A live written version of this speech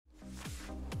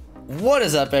What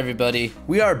is up, everybody?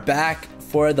 We are back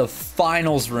for the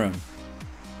finals room,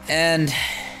 and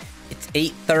it's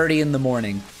 8:30 in the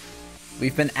morning.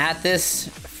 We've been at this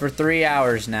for 3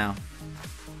 hours now.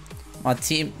 My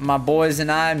team, my boys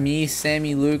and I, me,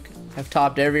 Sammy, Luke, have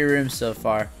topped every room so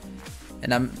far,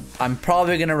 and I'm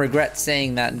probably gonna regret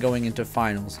saying that going into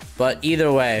finals. But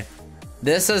either way,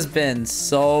 this has been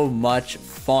so much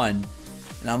fun,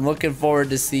 and I'm looking forward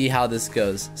to see how this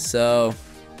goes. So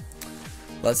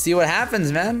let's see what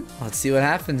happens, man. Let's see what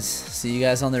happens. See you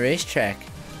guys on the racetrack.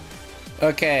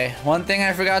 Okay, one thing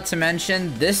I forgot to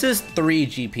mention, this is 3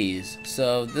 GPs.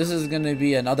 So this is gonna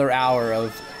be another hour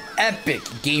of epic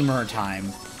gamer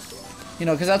time. You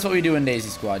know, because that's what we do in Daisy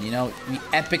Squad, you know? We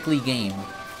epically game.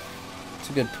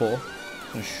 It's a good pull.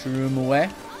 Gonna shroom away.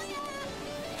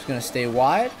 Just gonna stay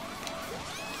wide.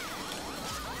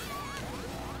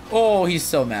 Oh, he's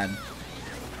so mad.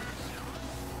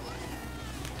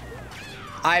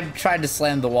 I tried to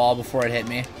slam the wall before it hit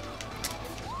me.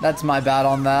 That's my bad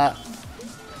on that.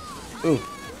 Ooh,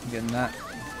 I'm getting that.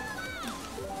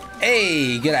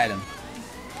 Hey, good item.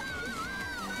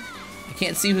 I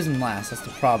can't see who's in last, that's the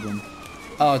problem.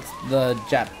 Oh, it's the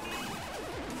Jap.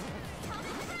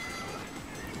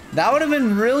 That would have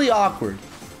been really awkward.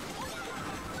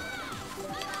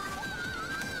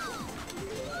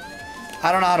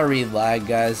 I don't know how to read lag,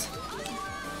 guys.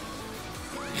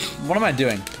 What am I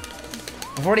doing?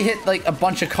 I've already hit like a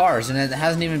bunch of cars and it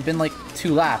hasn't even been like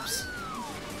 2 laps.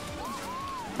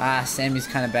 Ah, Sammy's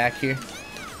kind of back here.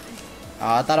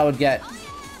 Oh, I thought I would get...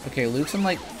 Okay, Luke's in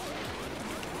like...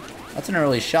 That's an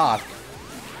early shock.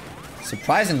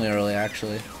 Surprisingly early,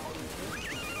 actually.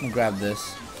 I'm gonna grab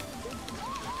this.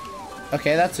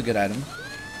 Okay, that's a good item.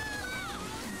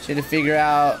 Just had to figure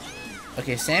out...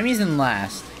 Okay, Sammy's in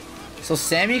last. So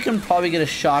Sammy can probably get a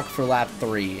shock for lap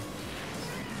 3.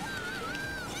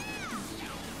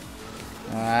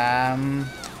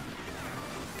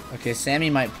 Okay, Sammy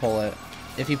might pull it.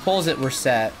 If he pulls it, we're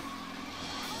set.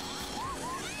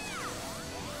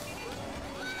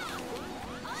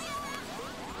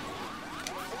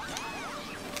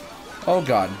 Oh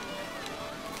god.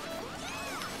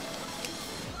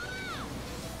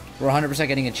 We're 100%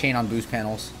 getting a chain on boost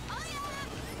panels.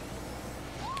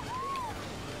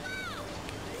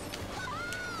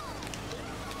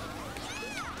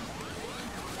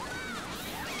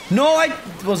 No, I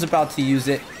was about to use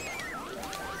it.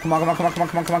 Come on, come on, come on, come on,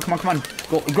 come on, come on, come on, come on.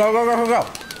 Go, go, go, go, go, go.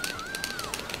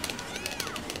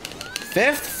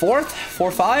 5th, 4th,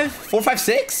 4-5,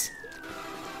 4-5-6.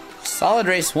 Solid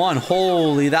race 1.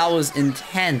 Holy, that was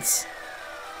intense.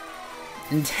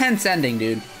 Intense ending,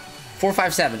 dude.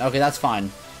 4-5-7. Okay, that's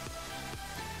fine.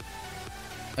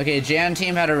 Okay, Jan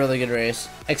team had a really good race.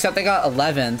 Except they got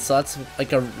 11th, so that's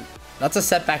like that's a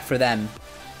setback for them.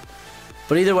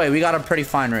 But either way, we got a pretty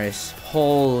fine race.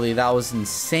 Holy, that was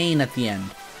insane at the end.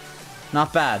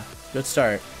 Not bad. Good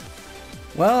start.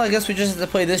 Well, I guess we just have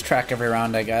to play this track every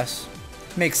round, I guess.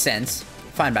 Makes sense.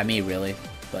 Fine by me, really.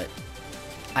 But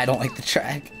I don't like the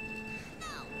track.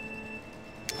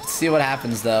 Let's see what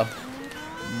happens, though.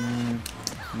 I'm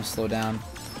gonna slow down.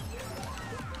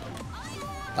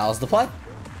 That was the play.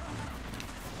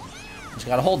 Just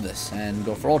gotta hold this and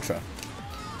go for Ultra.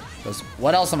 Because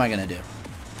what else am I gonna do?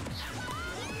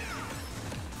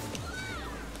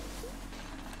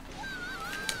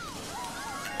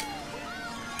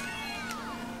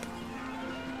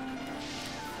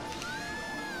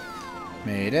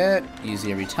 Made it.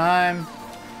 Easy every time.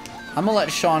 I'm gonna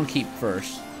let Sean keep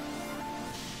first.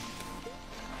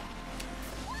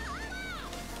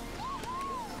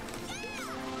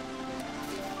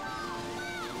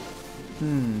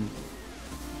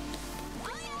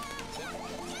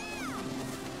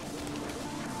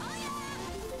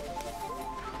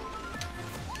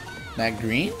 That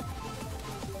green?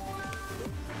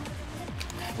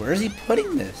 Where is he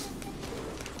putting this?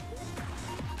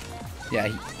 Yeah,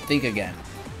 think again.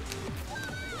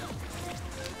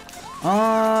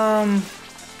 Oh,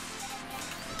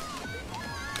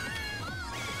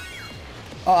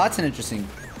 that's an interesting...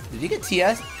 Did he get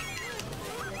TS?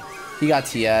 He got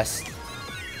TS.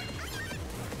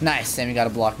 Nice, Sammy got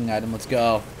a blocking item. Let's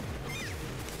go.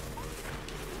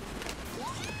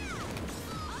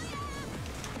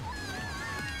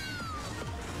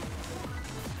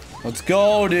 Let's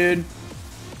go, dude.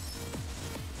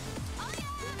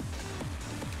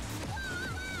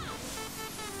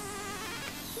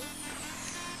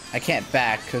 I can't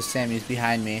back because Sammy's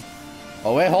behind me.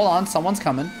 Oh wait, hold on. Someone's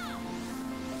coming.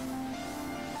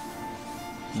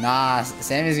 Nah,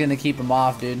 Sammy's gonna keep him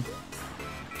off, dude.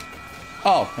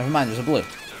 Oh, never mind, there's a blue.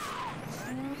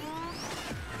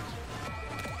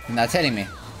 And that's hitting me.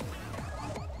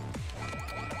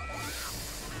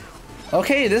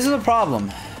 Okay, this is a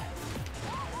problem.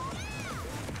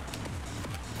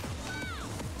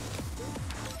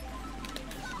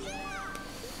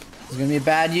 It's gonna be a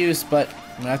bad use, but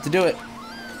I'm gonna have to do it.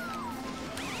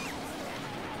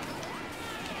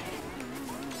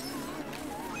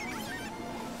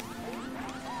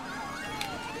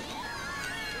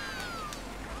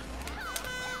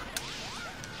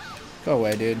 Go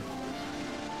away, dude.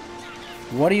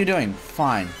 What are you doing?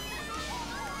 Fine.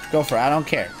 Go for it. I don't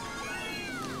care.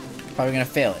 Probably gonna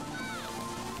fail it.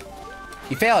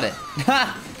 He failed it.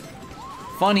 Ha!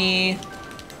 Funny.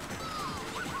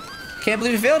 Can't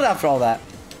believe he failed after all that.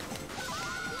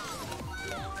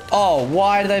 Oh,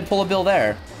 why did I pull a bill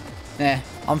there? Eh,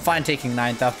 I'm fine taking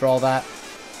 9th after all that.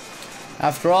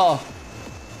 After all,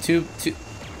 two.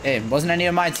 Hey, wasn't any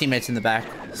of my teammates in the back.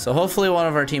 So hopefully one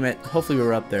of our teammates, hopefully we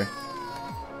were up there.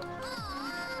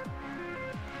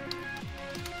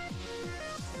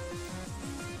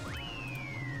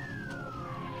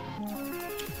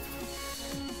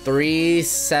 Three,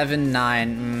 7,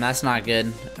 9. That's not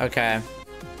good. Okay.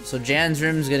 So Jan's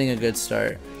room's getting a good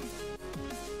start.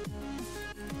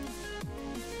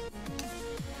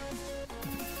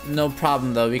 No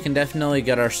problem though. We can definitely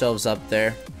get ourselves up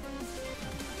there.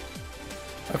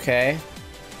 Okay.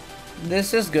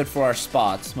 This is good for our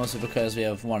spots, mostly because we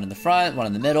have one in the front, one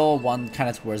in the middle, one kind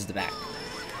of towards the back.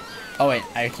 Oh wait,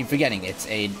 I keep forgetting it's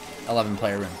a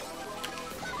 11-player room.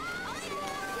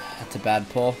 That's a bad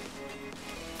pull.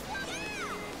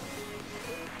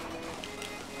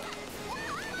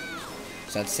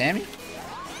 Is that Sammy?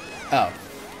 Oh.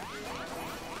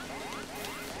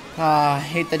 Ah, I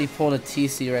hate that he pulled a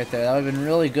TC right there. That would have been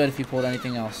really good if he pulled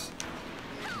anything else.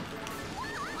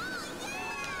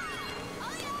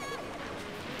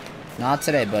 Not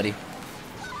today, buddy.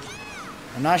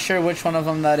 I'm not sure which one of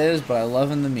them that is, but I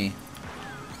love him to me.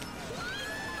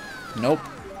 Nope.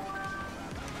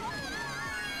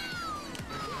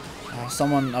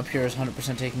 Someone up here is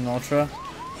 100% taking Ultra.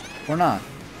 Or not.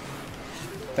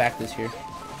 Back this here.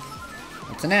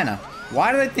 It's an Anna.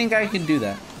 Why did I think I could do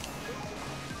that?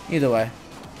 Either way.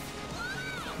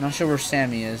 Not sure where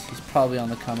Sammy is. He's probably on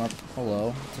the come up.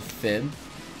 Hello. It's a fib.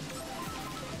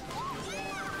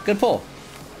 Good pull.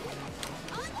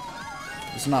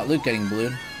 It's not Luke getting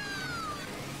blued.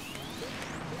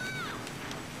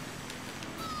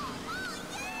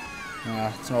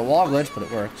 It's no wall glitch, but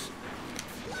it works.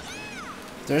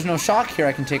 If there's no shock here,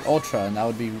 I can take Ultra, and that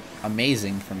would be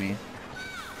amazing for me.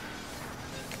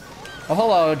 Oh,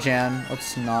 hello, Jan.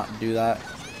 Let's not do that.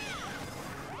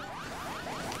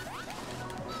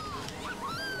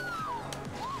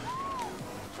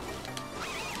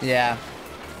 Yeah.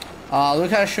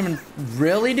 Luke had a Schumann.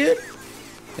 Really, dude?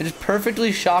 It just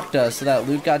perfectly shocked us so that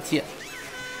Luke got T.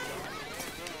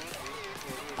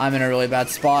 I'm in a really bad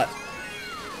spot.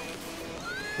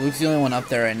 Luke's the only one up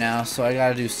there right now, so I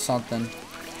gotta do something.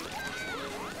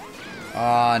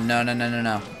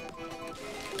 No.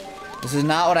 This is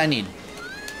not what I need.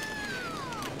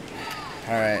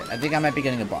 Alright, I think I might be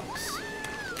getting a box.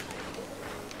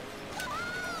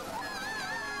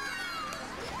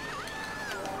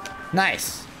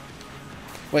 Nice.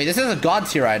 Wait, this is a god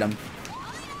tier item.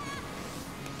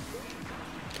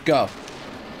 Go.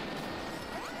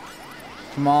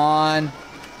 Come on.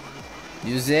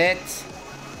 Use it.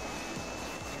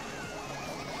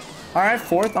 Alright,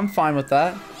 4th. I'm fine with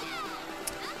that.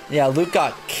 Yeah, Luke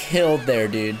got killed there,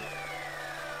 dude.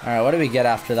 Alright, what do we get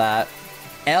after that?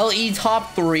 LE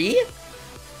top 3?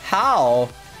 How?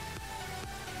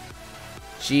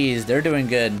 Jeez, they're doing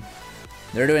good.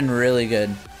 They're doing really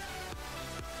good.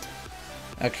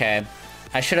 Okay.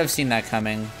 I should have seen that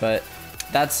coming, but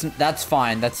that's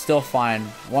fine. That's still fine.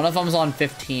 One of them's on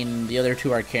 15, the other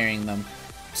 2 are carrying them.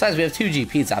 Besides, we have 2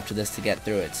 GPs after this to get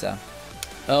through it, so.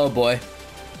 Oh boy.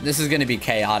 This is gonna be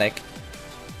chaotic.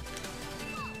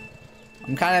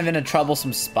 I'm kind of in a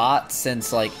troublesome spot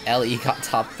since, like, LE got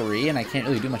top 3, and I can't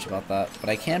really do much about that.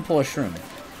 But I can pull a shroom.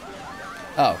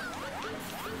 Oh.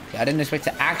 Yeah, I didn't expect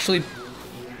to actually...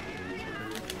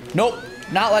 Nope.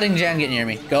 Not letting Jan get near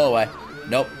me. Go away.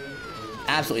 Nope.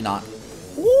 Absolutely not.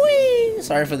 Whee!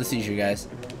 Sorry for the seizure, guys.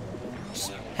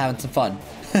 Just having some fun.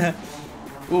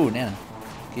 Ooh, Nana.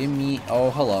 Give me...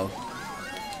 Oh, hello.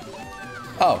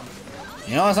 Oh.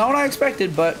 You know, it's not what I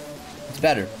expected, but it's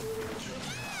better.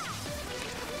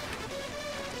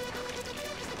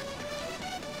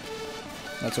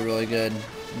 That's a really good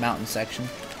mountain section.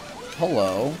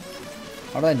 Hello.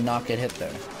 How did I not get hit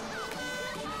there?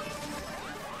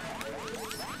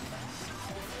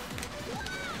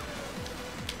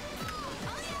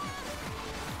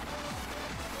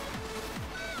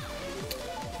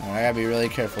 I gotta be really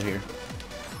careful here.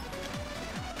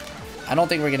 I don't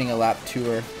think we're getting a lap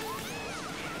tour.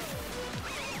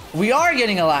 We are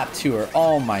getting a lap tour.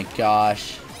 Oh my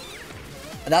gosh.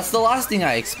 That's the last thing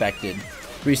I expected.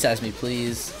 Resize me,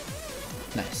 please.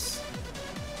 Nice.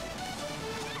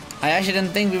 I actually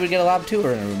didn't think we would get a lap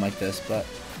tour in a room like this, but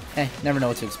hey, never know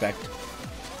what to expect.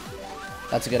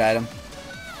 That's a good item.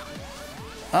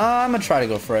 I'm gonna try to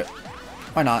go for it.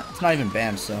 Why not? It's not even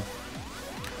banned, so.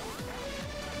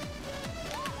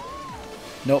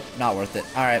 Nope, not worth it.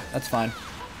 Alright, that's fine.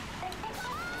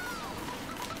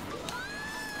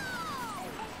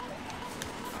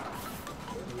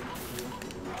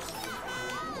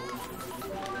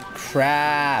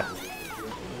 Crap.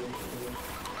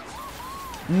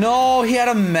 No, he had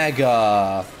a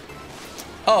mega.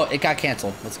 Oh, it got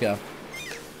canceled. Let's go.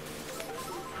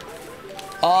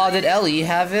 Oh, did LE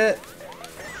have it?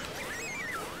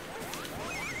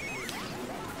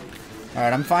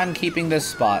 Alright, I'm fine keeping this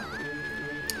spot.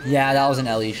 Yeah, that was an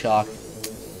LE shock.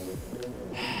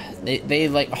 They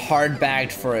like hard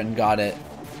bagged for it and got it.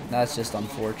 That's just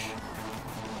unfortunate.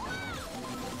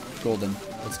 Golden.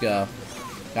 Let's go.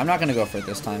 I'm not gonna go for it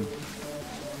this time.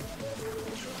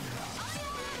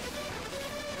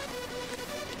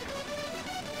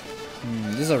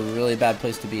 This is a really bad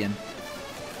place to be in.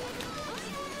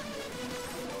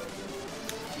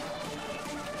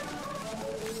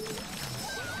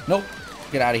 Nope.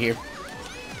 Get out of here.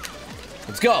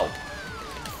 Let's go.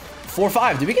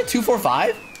 4-5. Did we get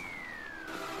 2-4-5?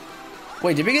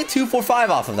 Wait, did we get 2-4-5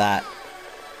 off of that?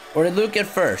 Or did Luke get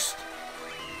first?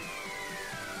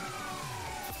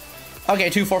 Okay,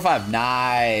 2-4-5.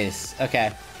 Nice.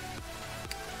 Okay.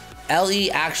 LE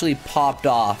actually popped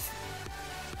off.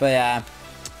 But yeah.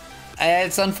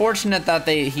 It's unfortunate that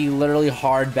he literally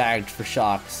hard bagged for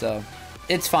shock, so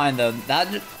it's fine though.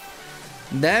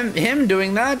 Him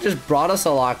doing that just brought us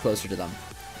a lot closer to them.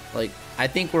 Like, I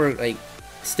think we're like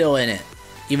still in it,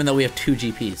 even though we have 2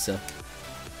 GPs, so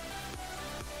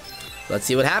let's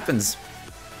see what happens.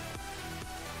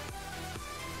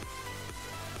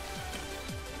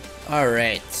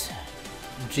 Alright.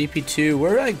 GP2,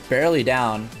 we're like barely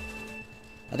down.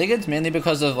 I think it's mainly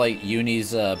because of like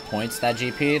Uni's points that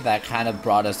GP that kind of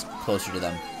brought us closer to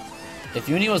them. If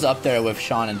Uni was up there with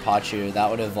Sean and Pachu, that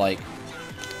would have like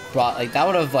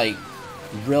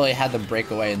really had them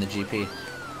break away in the GP.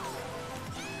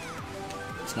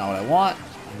 It's not what I want.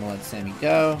 I'm gonna let Sammy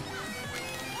go.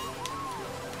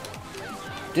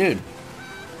 Dude.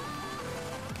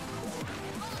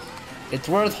 It's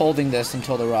worth holding this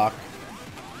until the rock.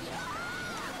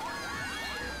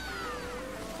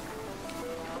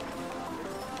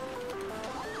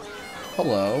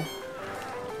 Hello.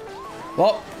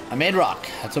 Well, I made rock.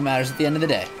 That's what matters at the end of the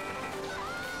day.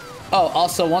 Oh,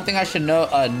 also, one thing I should know,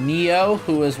 Neo,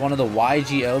 who is one of the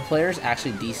YGO players,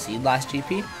 actually DC'd last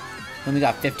GP. Only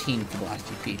got 15 for the last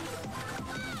GP.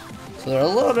 So they're a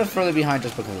little bit further behind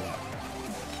just because of that.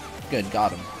 Good,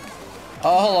 got him.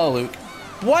 Oh, hello, Luke.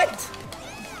 What?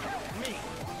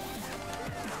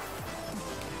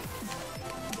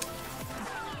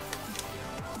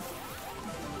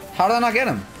 How did I not get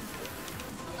him?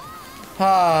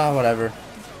 Ah, whatever.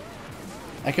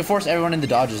 I can force everyone into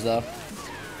dodges, though.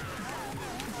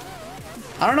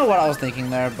 I don't know what I was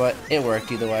thinking there, but it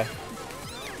worked either way.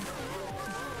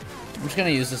 I'm just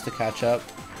gonna use this to catch up.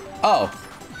 Oh.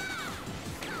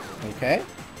 Okay.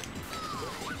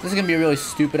 This is gonna be a really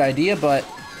stupid idea, but...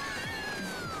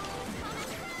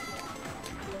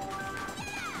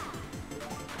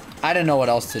 I didn't know what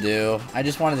else to do. I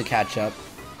just wanted to catch up.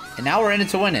 And now we're in it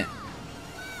to win it.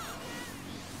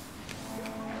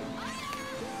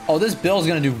 Oh, this Bill's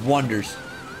gonna do wonders.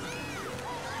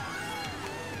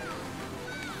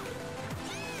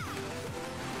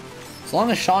 As long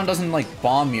as Sean doesn't, like,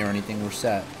 bomb me or anything, we're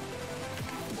set.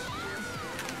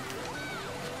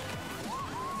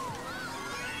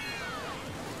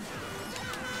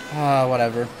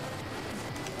 Whatever.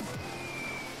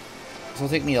 This will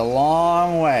take me a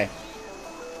long way.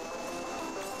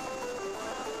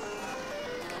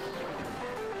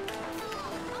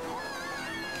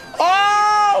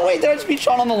 Oh, wait, did I just beat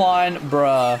Sean on the line?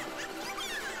 Bruh.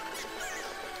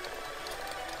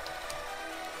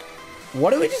 What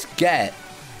did we just get?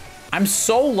 I'm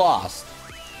so lost.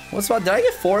 What's about? Did I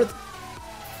get fourth?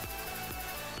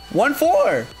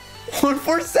 1-4.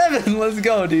 1-4-7. Let's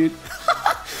go, dude.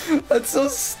 That's so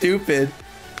stupid.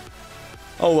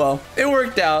 Oh well, it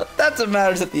worked out. That's what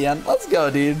matters at the end. Let's go,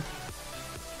 dude.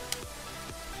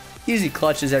 Easy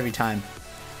clutches every time.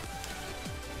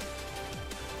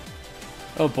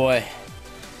 Oh boy.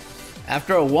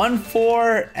 After a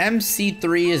 1-4,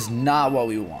 MC3 is not what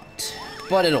we want,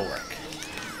 but it'll work.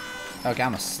 Okay,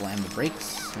 I'm gonna slam the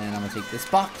brakes, and I'm gonna take this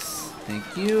box.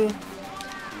 Thank you.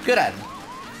 Good item.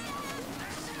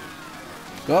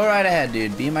 Go right ahead,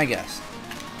 dude. Be my guest.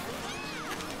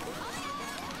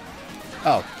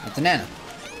 Oh, that's a nano.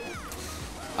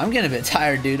 I'm getting a bit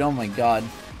tired, dude. Oh my god.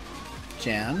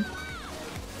 Jam.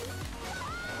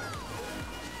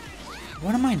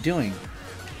 What am I doing?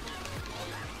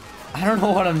 I don't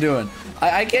know what I'm doing.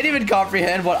 I can't even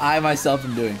comprehend what I myself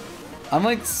am doing. I'm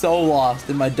like so lost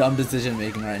in my dumb decision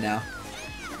making right now.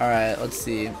 Alright, let's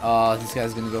see. Oh, this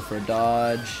guy's gonna go for a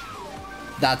dodge.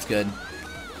 That's good.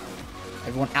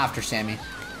 Everyone after Sammeh.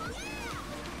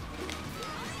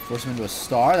 Force him into a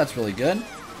star. That's really good.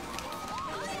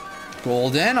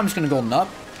 Golden. I'm just gonna golden up.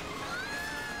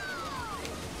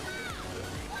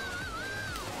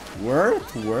 Work.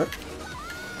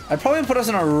 I'd probably put us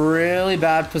in a really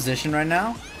bad position right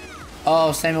now.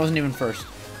 Oh, Sammeh wasn't even first.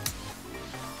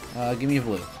 Give me a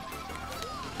blue.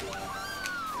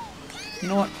 You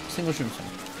know what? Single shroom stone.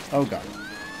 Oh god.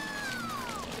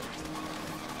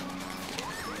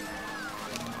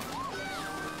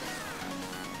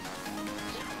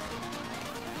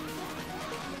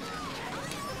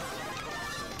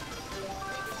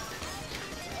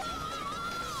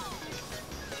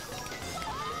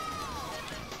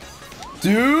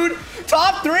 Dude,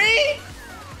 top 3?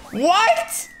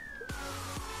 What?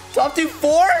 Top 2,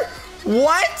 4?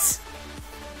 What?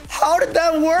 How did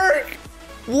that work?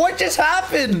 What just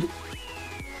happened?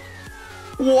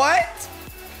 What?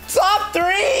 Top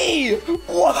 3!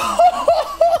 Whoa!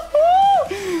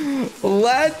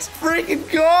 Let's freaking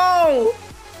go!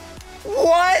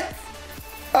 What?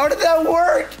 How did that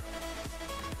work?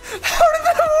 How did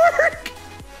that work?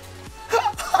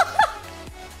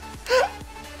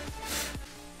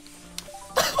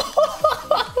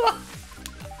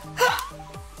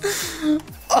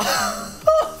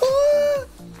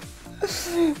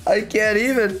 I can't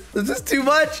even. This is too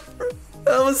much.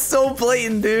 That was so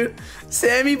blatant, dude.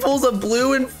 Sammeh pulls a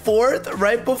blue in 4th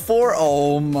right before.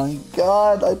 Oh my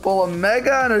god. I pull a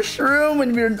mega and a shroom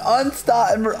and we're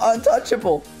we're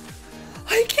untouchable.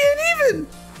 I can't even.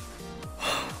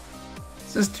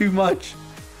 This is too much.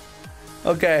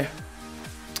 Okay.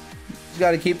 Just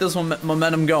gotta keep this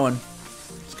momentum going.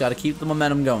 Just gotta keep the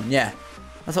momentum going. Yeah.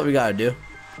 That's what we gotta do.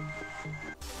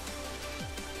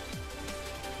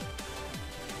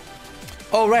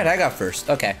 Oh, right, I got first.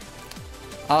 Okay.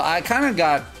 I kind of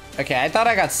got... Okay, I thought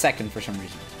I got second for some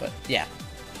reason, but yeah.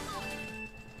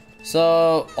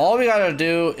 So, all we gotta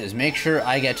do is make sure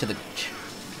I get to the beach.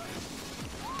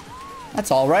 That's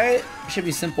all, right? Should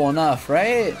be simple enough,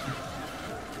 right?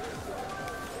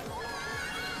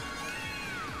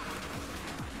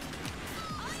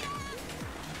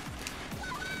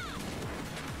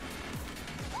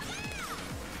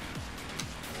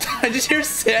 I just hear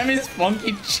Sammeh's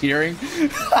funky cheering.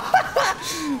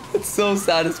 It's so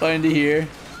satisfying to hear.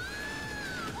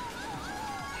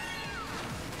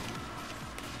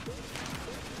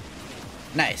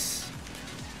 Nice.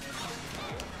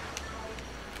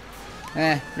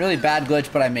 Really bad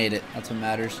glitch, but I made it. That's what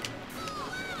matters.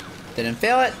 Didn't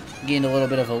fail it. Gained a little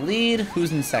bit of a lead.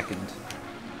 Who's in second?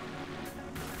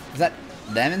 Is that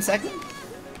them in second?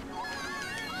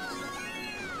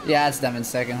 Yeah, it's them in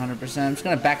second, 100%. I'm just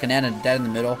gonna back an N and dead in the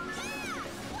middle.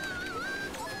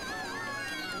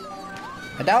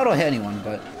 I doubt it'll hit anyone,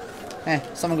 but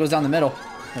someone goes down the middle,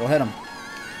 it'll hit them.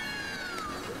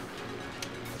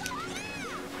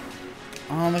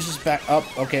 Let's just back up.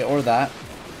 Okay, or that.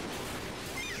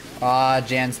 Ah,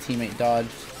 Jan's teammate dodged.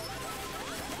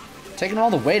 Taking all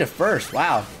the way to first.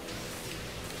 Wow.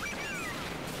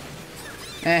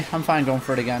 I'm fine going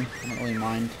for it again. I don't really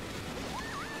mind.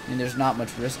 I mean, there's not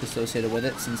much risk associated with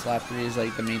it since lap 3 is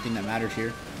like the main thing that matters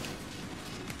here.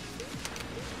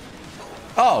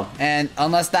 Oh, and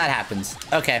unless that happens.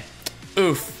 Okay.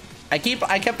 Oof. I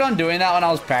kept on doing that when I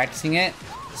was practicing it.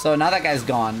 So now that guy's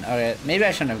gone. Okay, maybe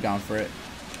I shouldn't have gone for it.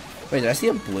 Wait, did I see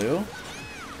a blue?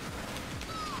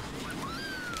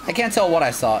 I can't tell what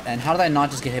I saw. And how did I not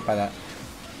just get hit by that?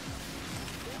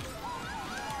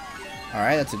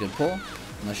 Alright, that's a good pull.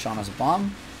 Unless Sean has a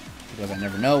bomb. Because I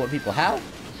never know what people have.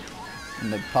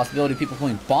 And the possibility of people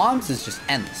pulling bombs is just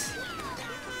endless.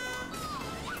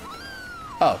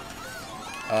 Oh.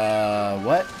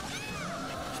 What?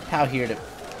 Just pow here to...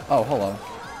 Oh, hello.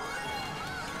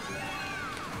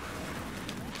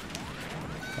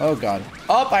 Oh, God.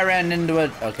 Oh, I ran into it.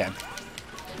 Okay.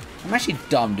 I'm actually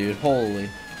dumb, dude. Holy.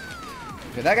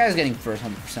 Okay, that guy's getting first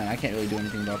 100%. I can't really do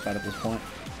anything about that at this point.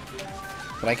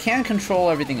 But I can control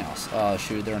everything else. Oh,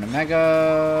 shoot. They're in a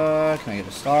mega. Can I get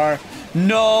a star?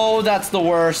 No, that's the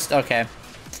worst. Okay.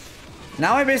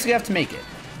 Now I basically have to make it.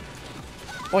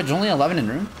 Oh, there's only 11 in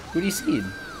room? Who do you seed?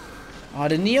 Oh,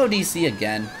 the Neo DC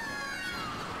again.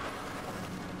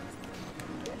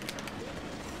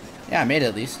 Yeah, I made it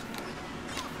at least.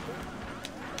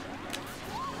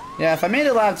 Yeah, if I made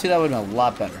it lap 2, that would have been a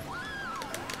lot better.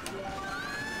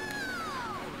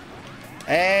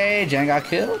 Hey, Jen got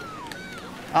killed.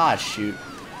 Ah, shoot.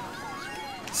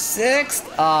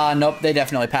 6th? Ah, nope, they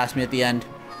definitely passed me at the end.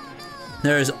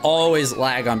 There is always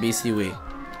lag on BC Wii.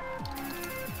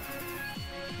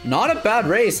 Not a bad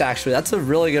race, actually. That's a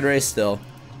really good race still.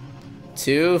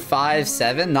 2, 5,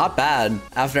 7, not bad.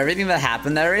 After everything that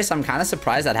happened that race, I'm kind of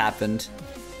surprised that happened.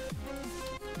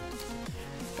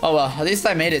 Oh well, at least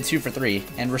I made it 2 for 3,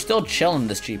 and we're still chilling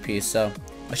this GP, so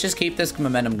let's just keep this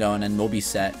momentum going and we'll be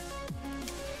set.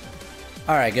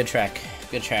 Alright, good track.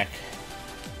 Good track.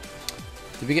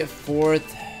 Did we get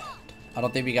 4th? I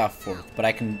don't think we got 4th, but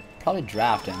I can probably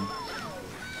draft him.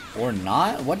 Or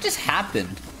not? What just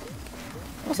happened?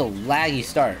 That was a laggy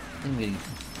start.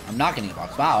 I'm not getting a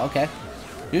box. Wow, okay.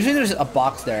 Usually there's a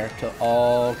box there to...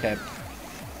 Oh, okay.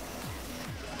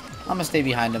 I'm gonna stay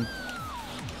behind him.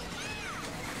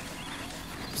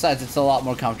 Besides, it's a lot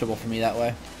more comfortable for me that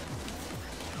way.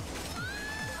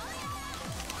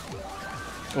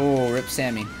 Oh, rip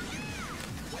Sammy.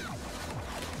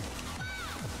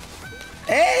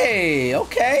 Hey,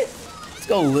 okay. Let's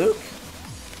go, Luke.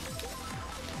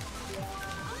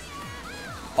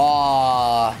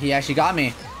 Aw, he actually got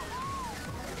me.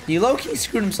 He low-key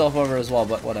screwed himself over as well,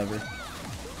 but whatever.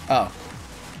 Oh.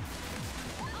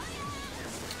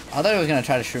 I thought he was gonna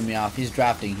try to screw me off. He's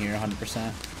drafting here,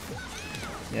 100%.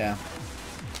 Yeah.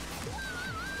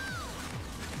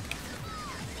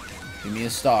 Give me a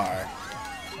star.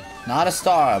 Not a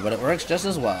star, but it works just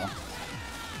as well.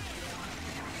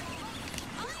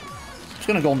 Just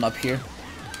gonna golden up here.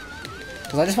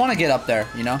 Because I just want to get up there,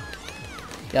 you know?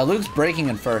 Yeah, Luke's braking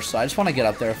in first, so I just want to get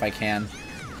up there if I can.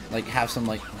 Like, have some,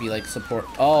 like, be, like, support.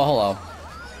 Oh, hello.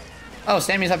 Oh,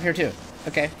 Sammy's up here, too.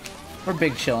 Okay. We're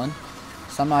big chillin'.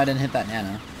 Somehow I didn't hit that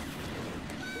nano.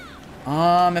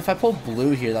 If I pull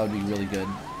blue here, that would be really good.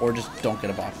 Or just don't get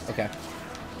a box. Okay.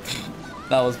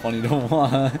 That was funny to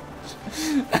watch.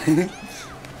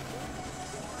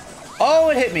 Oh,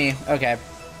 it hit me. Okay.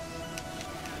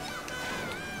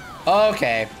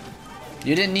 Okay.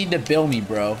 You didn't need to bill me,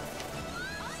 bro.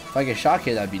 If I get shock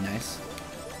here, that'd be nice.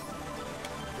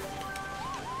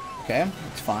 Okay,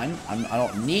 it's fine. I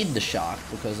don't need the shock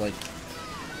because, like,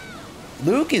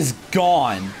 Luke is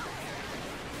gone.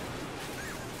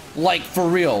 Like, for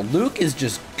real. Luke is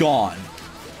just gone.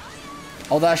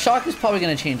 Although that shock is probably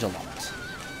going to change a lot.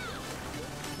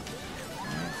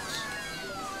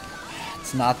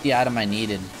 It's not the item I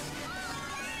needed.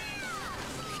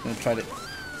 Just going to try to...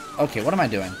 Okay, what am I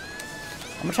doing?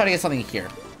 I'm going to try to get something here.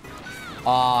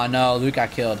 Oh no, Luke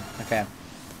got killed. Okay.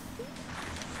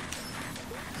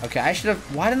 Okay, I should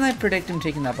have... Why didn't I predict him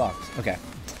taking that box? Okay.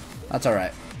 That's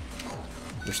alright.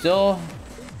 We're still...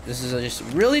 This is just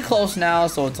really close now,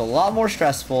 so it's a lot more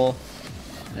stressful.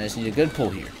 And I just need a good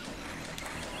pull here.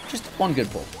 Just one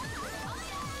good pull.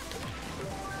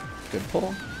 Good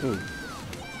pull? Ooh.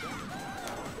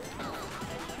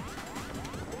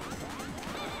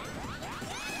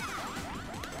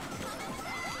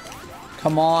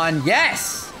 Come on,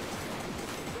 yes!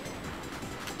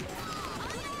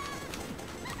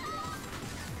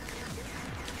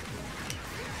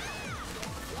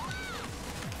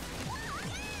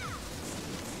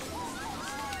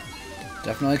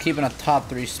 Definitely keeping a top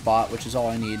 3 spot, which is all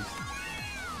I need.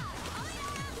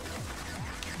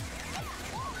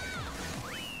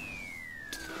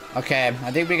 Okay,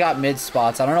 I think we got mid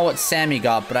spots. I don't know what Sammy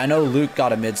got, but I know Luke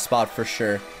got a mid spot for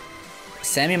sure.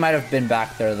 Sammy might have been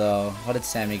back there, though. What did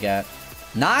Sammy get?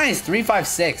 Nice!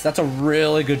 356. That's a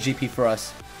really good GP for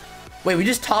us. Wait, we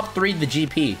just top 3'd the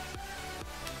GP.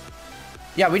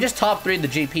 Yeah, we just top 3'd the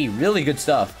GP. Really good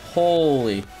stuff.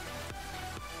 Holy.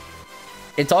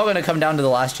 It's all going to come down to the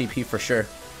last GP for sure.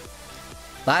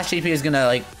 Last GP is going to,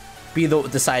 like, be the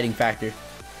deciding factor.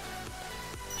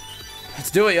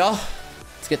 Let's do it, y'all.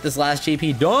 Let's get this last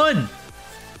GP done.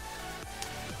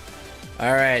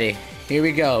 Alrighty. Here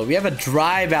we go. We have a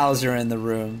dry Bowser in the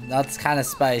room. That's kind of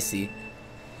spicy.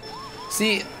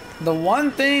 See, the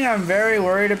one thing I'm very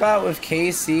worried about with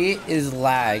KC is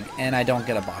lag, and I don't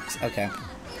get a box. Okay.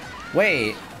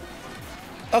 Wait.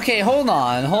 Okay, hold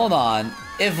on. Hold on.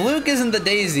 If Luke isn't the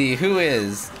Daisy, who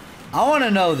is? I want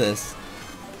to know this.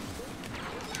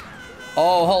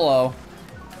 Oh, hello.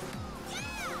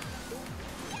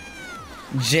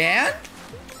 Jan?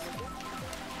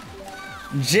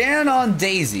 Jan on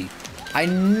Daisy. I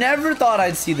never thought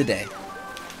I'd see the day.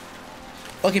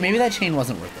 Okay, maybe that chain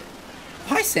wasn't worth it.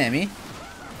 Hi, Sammy.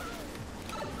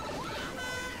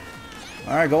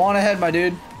 Alright, go on ahead, my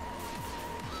dude.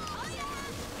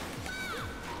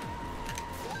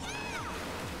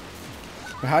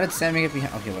 How did Sammeh get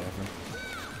behind? Okay, whatever.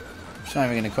 I'm just not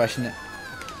even gonna question it.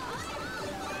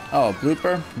 Oh,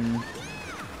 blooper?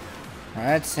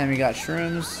 Alright, Sammeh got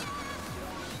shrooms.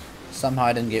 Somehow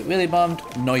I didn't get wheelie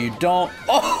bumped. No, you don't.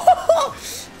 Oh!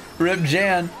 Rip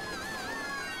Jan.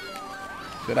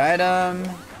 Good item.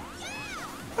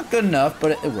 Not good enough,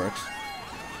 but it works.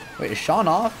 Wait, is Sean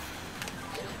off?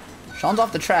 Sean's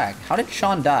off the track. How did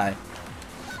Sean die?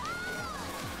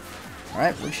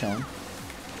 Alright, we're chilling.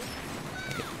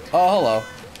 Okay. Oh, hello.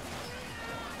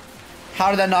 How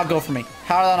did that not go for me?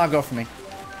 How did that not go for me?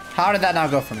 How did that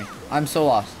not go for me? I'm so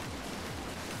lost.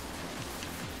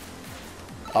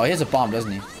 Oh, he has a bomb,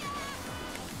 doesn't he?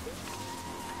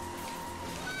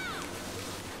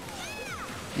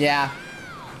 Yeah.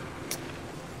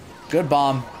 Good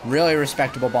bomb. Really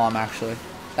respectable bomb, actually.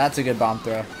 That's a good bomb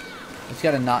throw. He's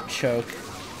got to not choke.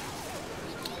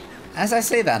 As I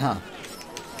say that, huh?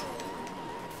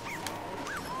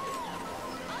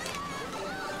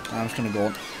 I'm just gonna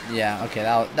go. Yeah, okay.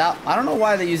 That I don't know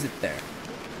why they used it there.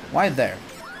 Why there?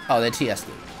 Oh, they TS'd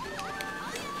it.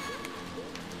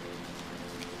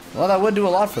 Well, that would do a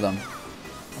lot for them.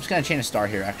 I'm just gonna chain a star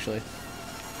here, actually.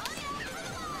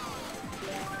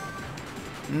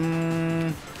 I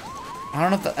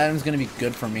don't know if the item's gonna be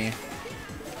good for me.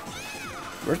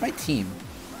 Where's my team?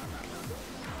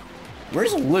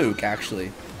 Where's Luke,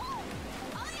 actually?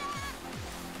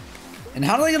 And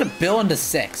how do they get a Bill into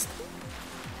 6th?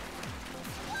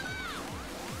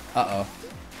 Uh-oh.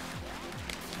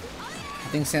 I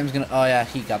think Sam's gonna... Oh, yeah,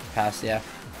 he got the pass, yeah.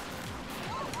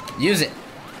 Use it.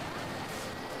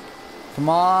 Come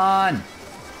on.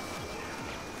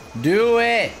 Do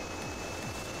it.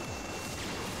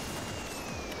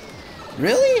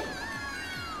 Really?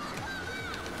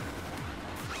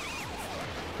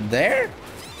 There?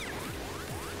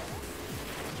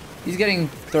 He's getting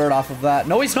third off of that.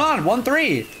 No, he's not.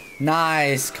 1-3.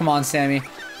 Nice. Come on, Sammeh.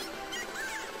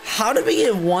 How did we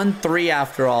get 1-3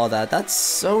 after all that? That's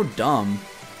so dumb.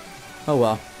 Oh,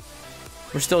 well.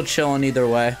 We're still chilling either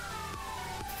way.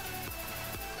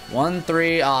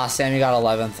 1-3. Ah, Sammeh got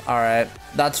 11th. All right.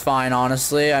 That's fine,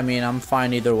 honestly. I mean, I'm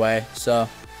fine either way. So,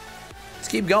 let's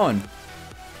keep going.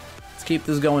 Let's keep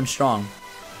this going strong.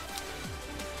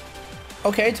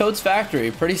 Okay, Toad's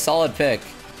Factory. Pretty solid pick.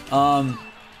 I'm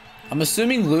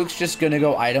assuming Luke's just gonna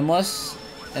go itemless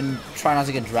and try not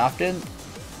to get drafted.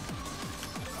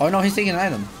 Oh no, he's taking an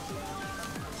item.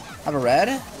 Have a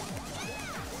red.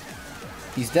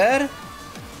 He's dead.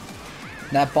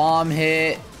 That bomb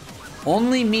hit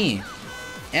only me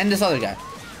and this other guy.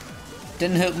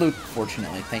 Didn't hit Luke,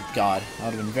 fortunately. Thank God. That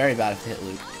would have been very bad if it hit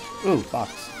Luke. Ooh,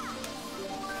 box.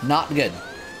 Not good.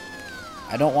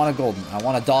 I don't want a golden. I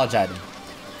want a dodge item.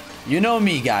 You know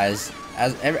me, guys.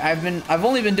 I've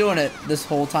only been doing it this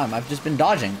whole time. I've just been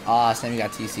dodging. Ah, Sammeh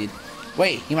got TC'd.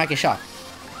 Wait, he might get shot.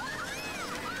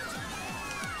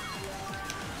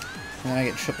 And then I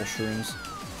get triple shrooms.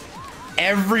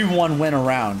 Everyone went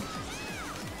around.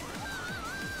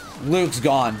 Luke's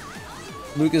gone.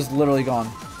 Luke is literally gone.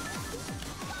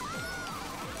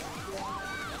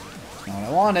 Not what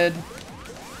I wanted.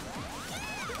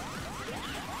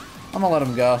 I'm gonna let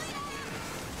him go.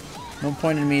 No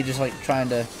point in me just like trying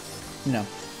to, you know,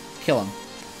 kill him.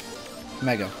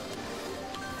 Mega.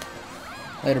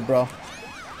 Later, bro.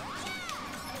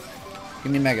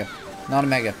 Give me a mega. Not a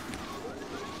mega.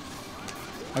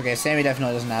 Okay, Sammeh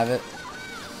definitely doesn't have it.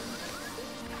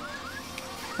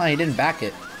 Oh, he didn't back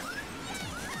it.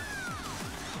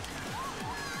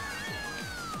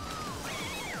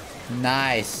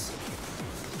 Nice.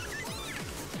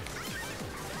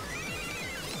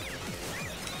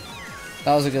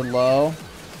 That was a good low.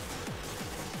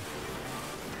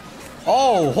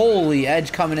 Oh, holy,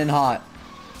 Edge coming in hot.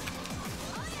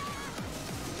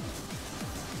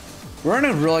 We're in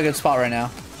a really good spot right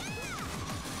now.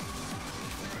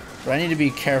 But I need to be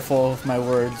careful with my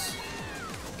words.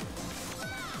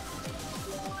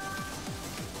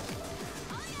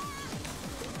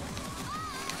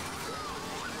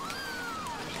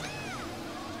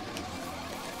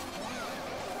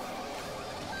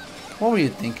 What were you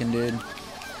thinking, dude?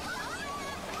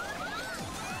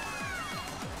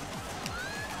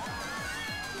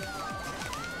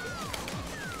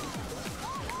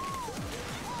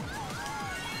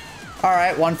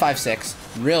 Alright, 156.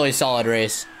 Really solid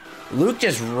race. Luke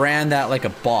just ran that like a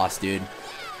boss, dude.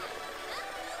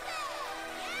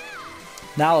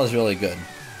 That was really good.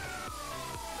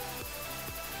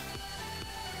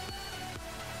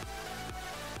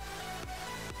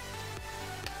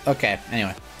 Okay,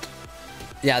 anyway.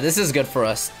 Yeah, this is good for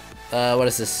us. What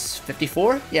is this?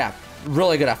 54? Yeah,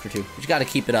 really good after 2. We just got to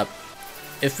keep it up.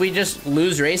 If we just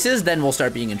lose races, then we'll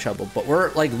start being in trouble. But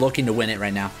we're like looking to win it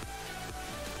right now.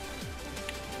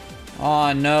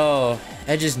 Oh no,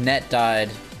 Edge's net died.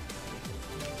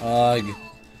 Ugh.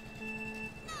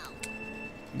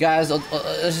 Guys,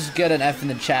 let's just get an F in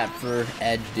the chat for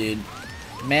Edge, dude.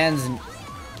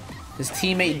 His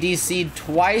teammate DC'd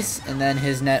twice, and then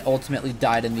his net ultimately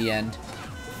died in the end.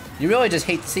 You really just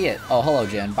hate to see it. Oh, hello,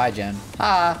 Jen. Bye, Jen.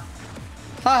 Ha.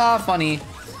 Ha ha, funny.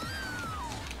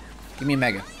 Give me a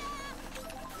mega.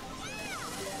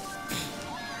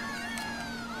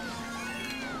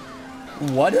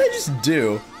 What did I just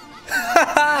do?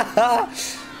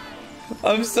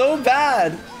 I'm so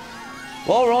bad.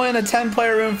 Well, we're only in a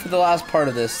 10-player room for the last part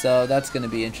of this, so that's going to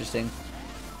be interesting.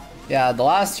 Yeah, the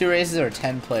last 2 races are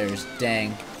 10 players.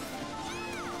 Dang.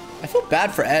 I feel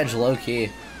bad for Edge,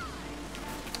 low-key.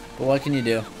 But what can you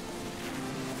do?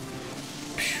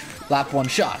 Lap 1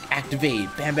 shock. Activate.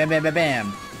 Bam, bam, bam, bam,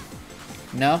 bam.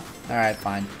 No? Alright,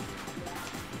 fine.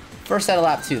 First out of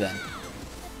lap 2, then.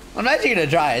 I'm actually going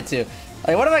to try it, too.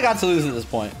 Like, what have I got to lose at this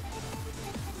point?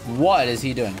 What is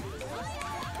he doing?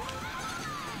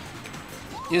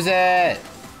 Use it!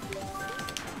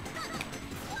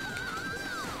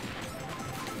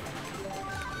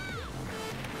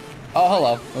 Oh,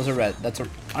 hello. Those are red. That's a...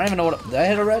 I don't even know what... Did I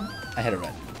hit a red? I hit a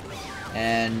red.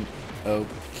 And...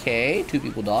 Okay. 2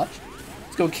 people dodged.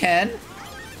 Let's go, Ken.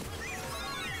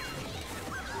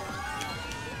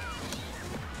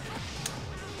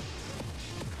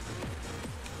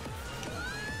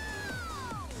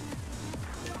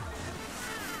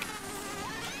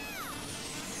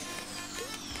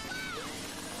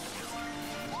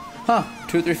 Huh.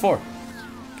 2, 3, 4.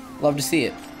 Love to see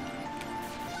it.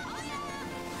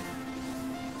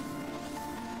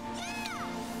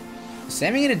 Is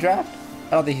Sammeh gonna draft?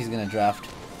 I don't think he's gonna draft.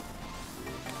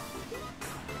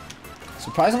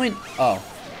 Surprisingly, oh.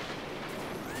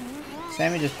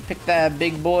 Sammeh just picked that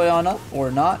big boy on up,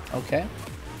 or not? Okay.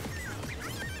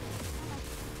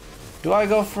 Do I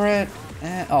go for it?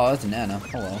 Oh, that's an Anna.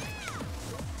 Hello.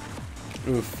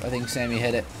 Oof, I think Sammeh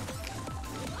hit it.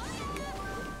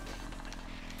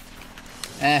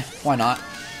 Why not?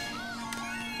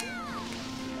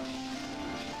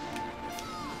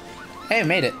 Hey, I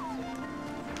made it.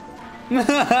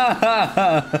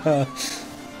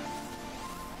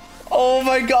 Oh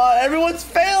my god, everyone's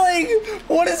failing!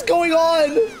 What is going on?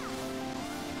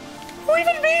 Who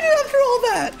even made it after all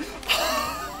that?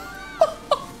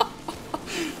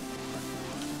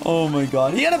 Oh my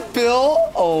god, he had a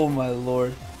bill? Oh my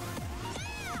lord.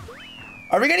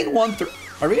 Are we getting 1-3?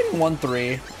 Are we getting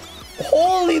 1-3?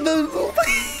 Holy the...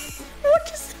 What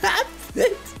just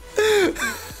happened?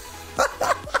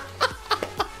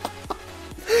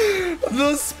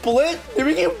 The split? Did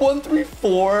we get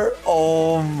 1-3-4?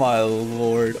 Oh my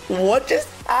lord. What just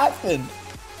happened?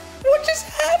 What just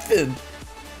happened?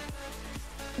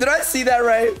 Did I see that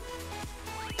right?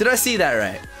 Did I see that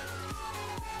right?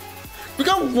 We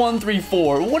got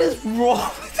 1-3-4. What is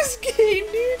wrong with this game,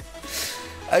 dude?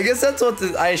 I guess that's what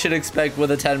I should expect with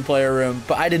a 10-player room,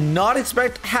 but I did not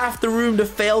expect half the room to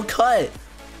fail cut.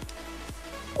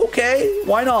 Okay,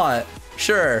 why not?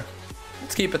 Sure,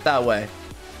 let's keep it that way.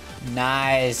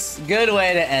 Nice, good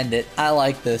way to end it. I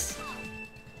like this.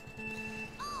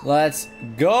 Let's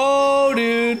go,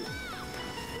 dude.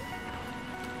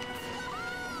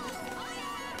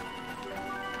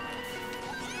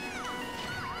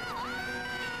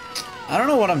 I don't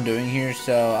know what I'm doing here,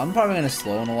 so I'm probably gonna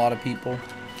slow in a lot of people.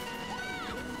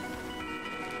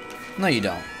 No, you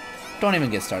don't. Don't even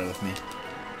get started with me.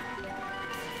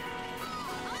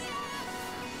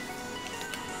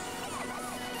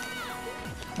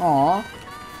 Aw.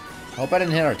 Hope I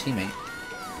didn't hit our teammate.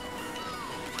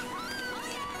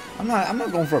 I'm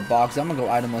not going for a box. I'm gonna go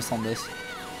itemless on this.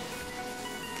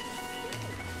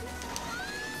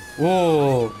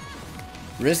 Whoa.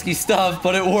 Risky stuff,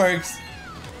 but it works.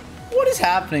 What is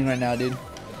happening right now, dude?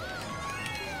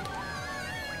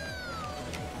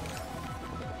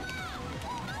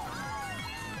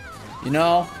 You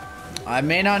know, I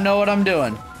may not know what I'm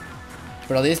doing,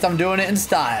 but at least I'm doing it in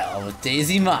style with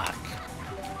Daisy Mock.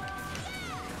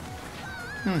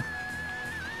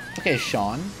 Okay,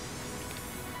 Sean.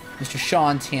 Mr.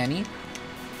 Sean Tanny.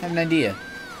 I have an idea.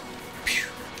 Pew.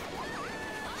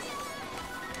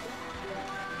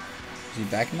 Is he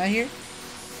back in that here?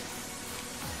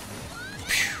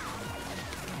 Pew.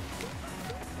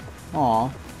 Aw,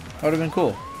 that would have been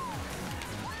cool.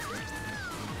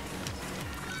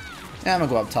 Yeah, I'm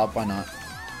gonna go up top, why not?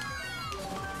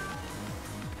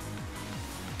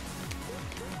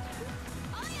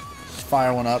 Just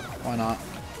fire one up, why not?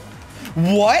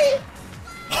 What?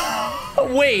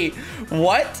 Wait,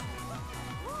 what?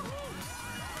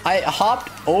 I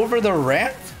hopped over the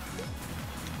ramp?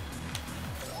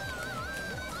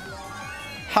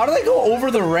 How did I go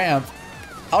over the ramp?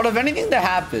 Out of anything that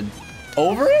happened?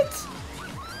 Over it?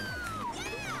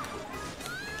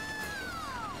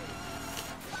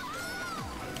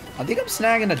 I think I'm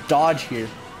snagging a dodge here.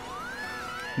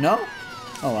 No?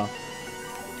 Oh well.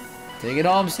 Take it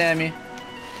home, Sammy.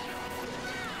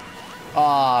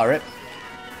 Aw, rip.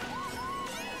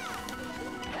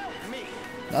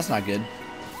 That's not good.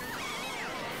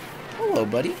 Hello,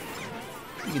 buddy.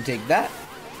 You can take that.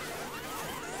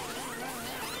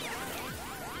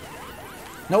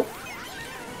 Nope.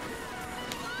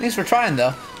 Thanks for trying,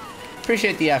 though.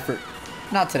 Appreciate the effort.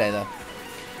 Not today, though.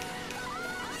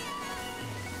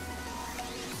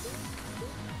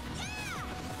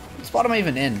 What spot am I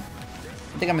even in?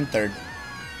 I think I'm in third.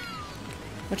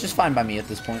 Which is fine by me at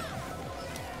this point.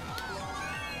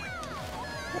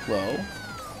 Hello.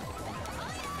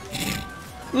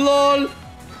 LOL.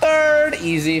 Third.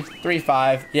 Easy.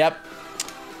 3-5. Yep.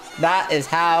 That is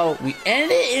how we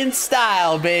end it in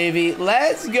style, baby.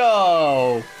 Let's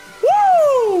go.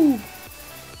 Woo!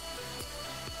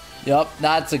 Yep,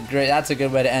 that's a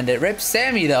good way to end it. Rip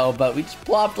Sammy though, but we just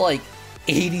plopped like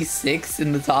 86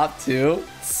 in the top 2.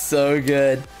 So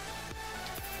good.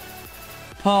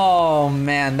 Oh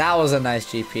man, that was a nice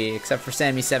GP, except for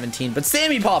Sammy 17. But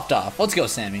Sammy popped off. Let's go,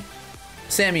 Sammy.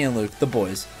 Sammy and Luke, the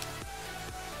boys.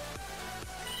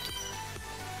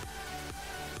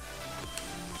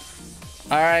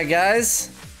 Alright guys,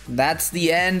 that's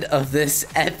the end of this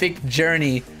epic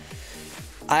journey.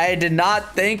 I did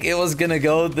not think it was gonna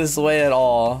go this way at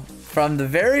all. From the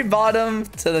very bottom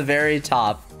to the very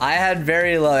top, I had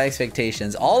very low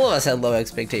expectations. All of us had low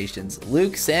expectations.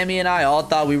 Luke, Sammy, and I all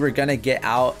thought we were gonna get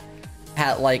out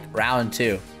at like round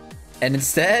 2. And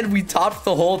instead, we topped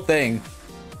the whole thing.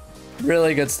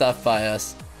 Really good stuff by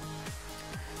us.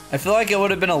 I feel like it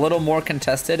would have been a little more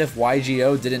contested if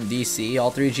YGO didn't DC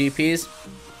all 3 GPs.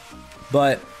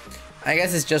 But I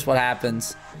guess it's just what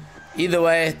happens. Either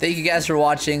way, thank you guys for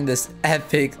watching this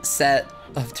epic set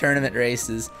of tournament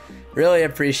races. Really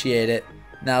appreciate it.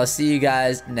 Now, I'll see you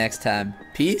guys next time.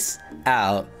 Peace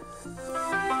out.